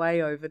in my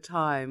way over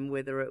time,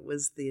 whether it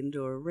was the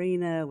indoor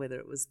arena, whether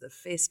it was the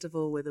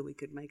festival, whether we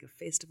could make a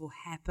festival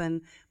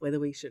happen, whether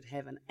we should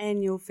have an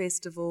annual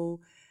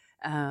festival,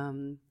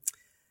 and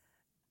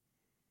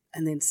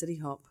then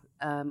Cityhop.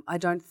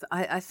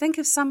 I think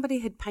if somebody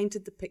had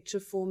painted the picture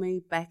for me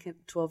back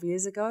 12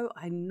 years ago,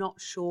 I'm not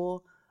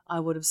sure I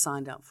would have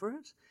signed up for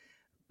it.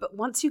 But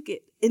once you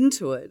get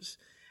into it,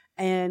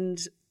 and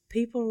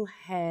people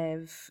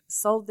have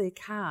sold their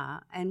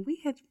car, and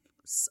we had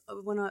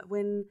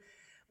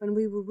when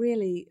we were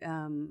really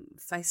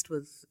faced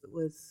with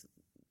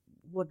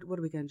what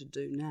are we going to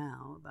do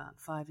now, about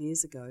 5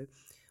 years ago,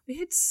 we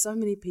had so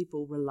many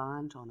people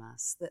reliant on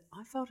us that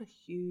I felt a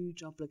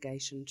huge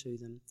obligation to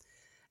them.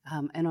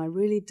 And I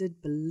really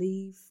did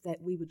believe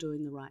that we were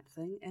doing the right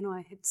thing, and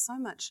I had so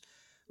much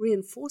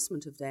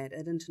reinforcement of that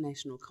at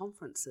international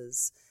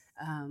conferences.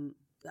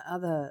 The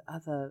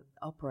other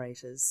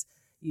operators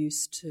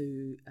used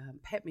to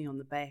pat me on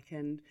the back,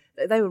 and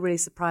they were really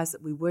surprised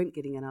that we weren't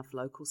getting enough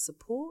local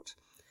support.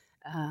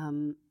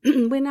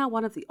 We're now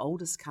one of the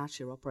oldest car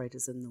share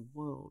operators in the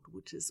world,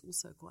 which is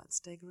also quite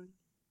staggering.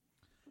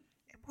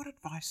 And what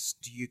advice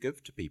do you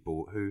give to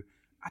people who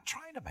are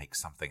trying to make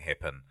something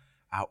happen,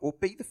 or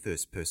be the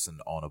first person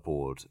on a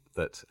board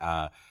that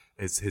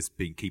has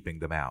been keeping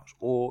them out,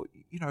 or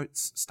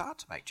start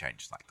to make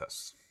changes like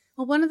this?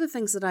 Well, one of the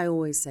things that I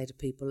always say to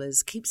people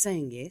is keep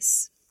saying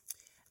yes.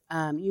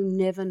 You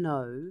never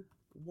know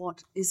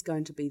what is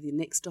going to be the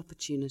next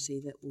opportunity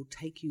that will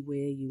take you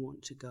where you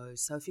want to go.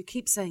 So if you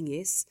keep saying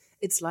yes,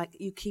 it's like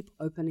you keep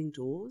opening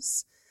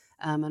doors,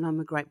 and I'm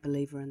a great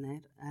believer in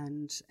that.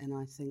 And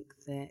I think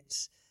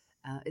that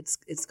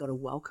it's got a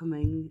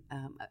welcoming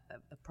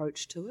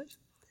approach to it.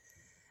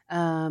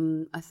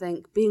 I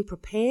think being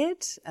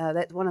prepared,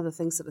 that's one of the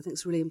things that I think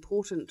is really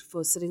important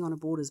for sitting on a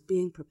board, is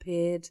being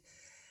prepared,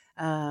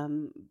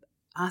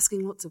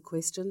 asking lots of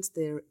questions.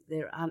 There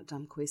aren't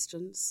dumb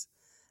questions.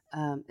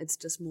 It's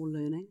just more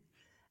learning.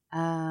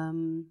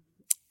 And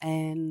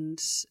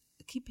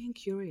keep being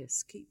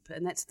curious.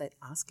 And that's that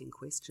asking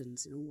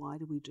questions, why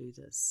do we do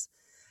this?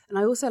 And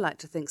I also like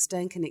to think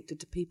staying connected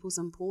to people is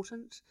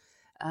important.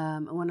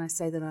 And when I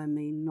say that, I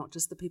mean not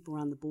just the people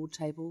around the board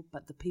table,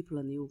 but the people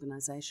in the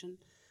organisation.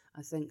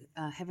 I think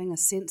having a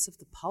sense of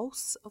the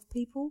pulse of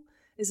people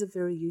is a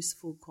very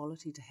useful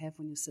quality to have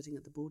when you're sitting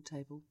at the board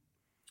table.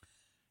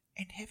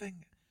 And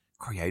having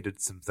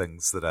created some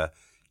things that are,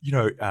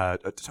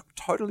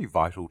 totally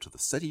vital to the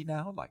city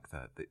now, like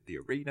the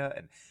arena,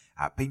 and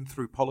been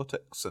through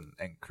politics and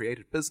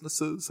created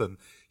businesses, and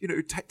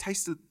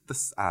tasted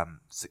this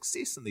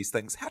success in these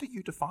things. How do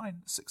you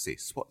define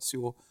success? What's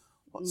your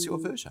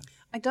version?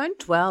 I don't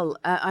dwell.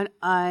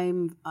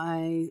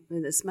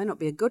 This may not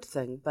be a good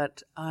thing,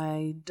 but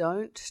I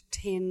don't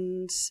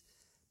tend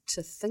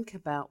to think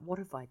about what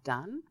have I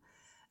done.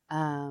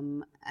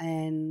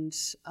 And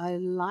I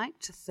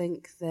like to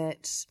think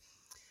that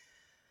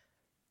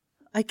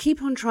I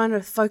keep on trying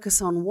to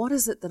focus on what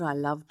is it that I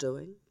love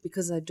doing,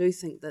 because I do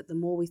think that the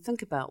more we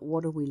think about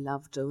what do we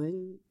love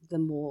doing, the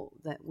more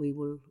that we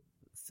will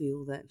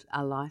feel that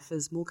our life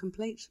is more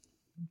complete.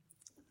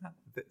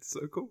 That's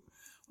so cool.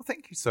 Well,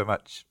 thank you so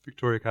much,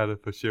 Victoria Carter,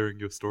 for sharing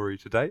your story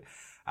today.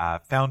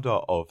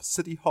 Founder of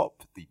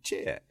Cityhop, the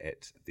chair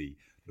at the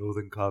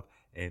Northern Club,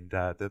 and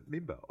the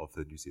member of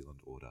the New Zealand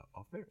Order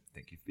of Merit.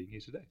 Thank you for being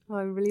here today. Oh,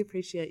 I really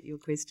appreciate your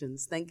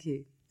questions. Thank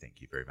you. Thank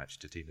you very much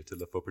to Tina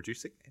Tiller for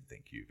producing, and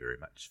thank you very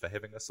much for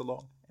having us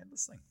along and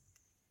listening.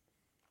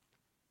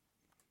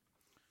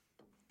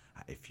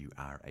 If you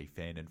are a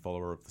fan and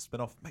follower of The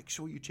Spinoff, make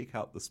sure you check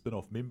out The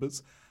Spinoff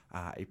Members,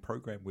 a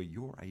program where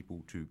you're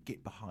able to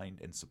get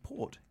behind and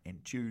support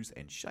and choose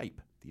and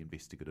shape the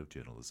investigative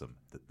journalism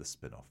that The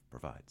Spinoff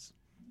provides.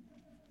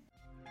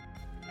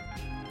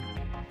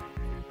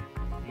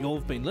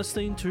 You've been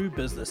listening to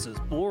Business is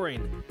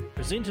Boring,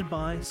 presented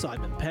by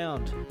Simon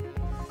Pound,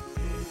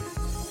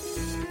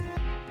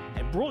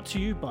 and brought to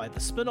you by The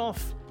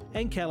Spinoff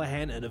and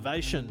Callaghan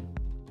Innovation.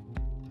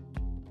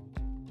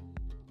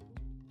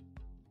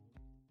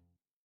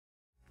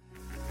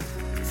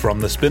 From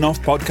the Spinoff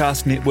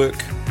Podcast Network,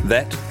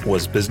 that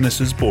was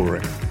Business is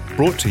Boring,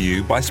 brought to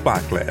you by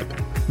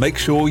SparkLab. Make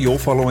sure you're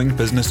following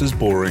Business is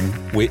Boring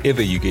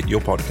wherever you get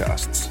your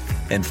podcasts.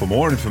 And for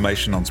more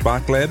information on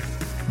SparkLab,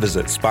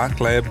 visit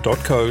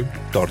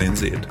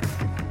sparklab.co.nz.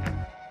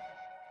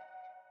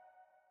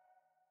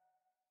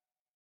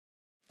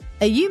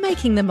 Are you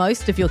making the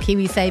most of your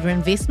KiwiSaver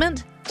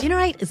investment?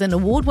 Generate is an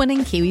award-winning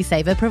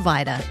KiwiSaver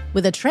provider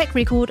with a track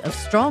record of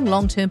strong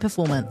long-term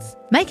performance.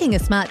 Making a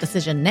smart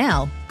decision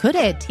now could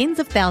add tens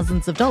of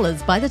thousands of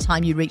dollars by the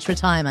time you reach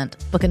retirement.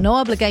 Book a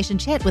no-obligation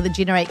chat with a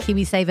Generate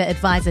KiwiSaver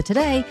advisor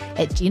today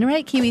at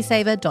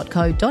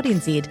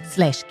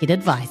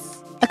generatekiwisaver.co.nz/get-advice.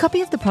 A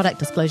copy of the product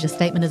disclosure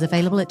statement is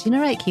available at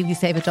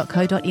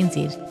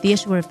generatekiwisaver.co.nz. The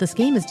issuer of the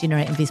scheme is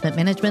Generate Investment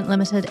Management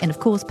Limited, and of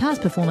course,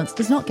 past performance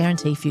does not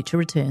guarantee future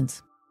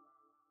returns.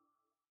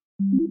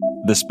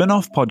 The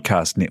Spinoff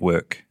Podcast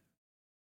Network.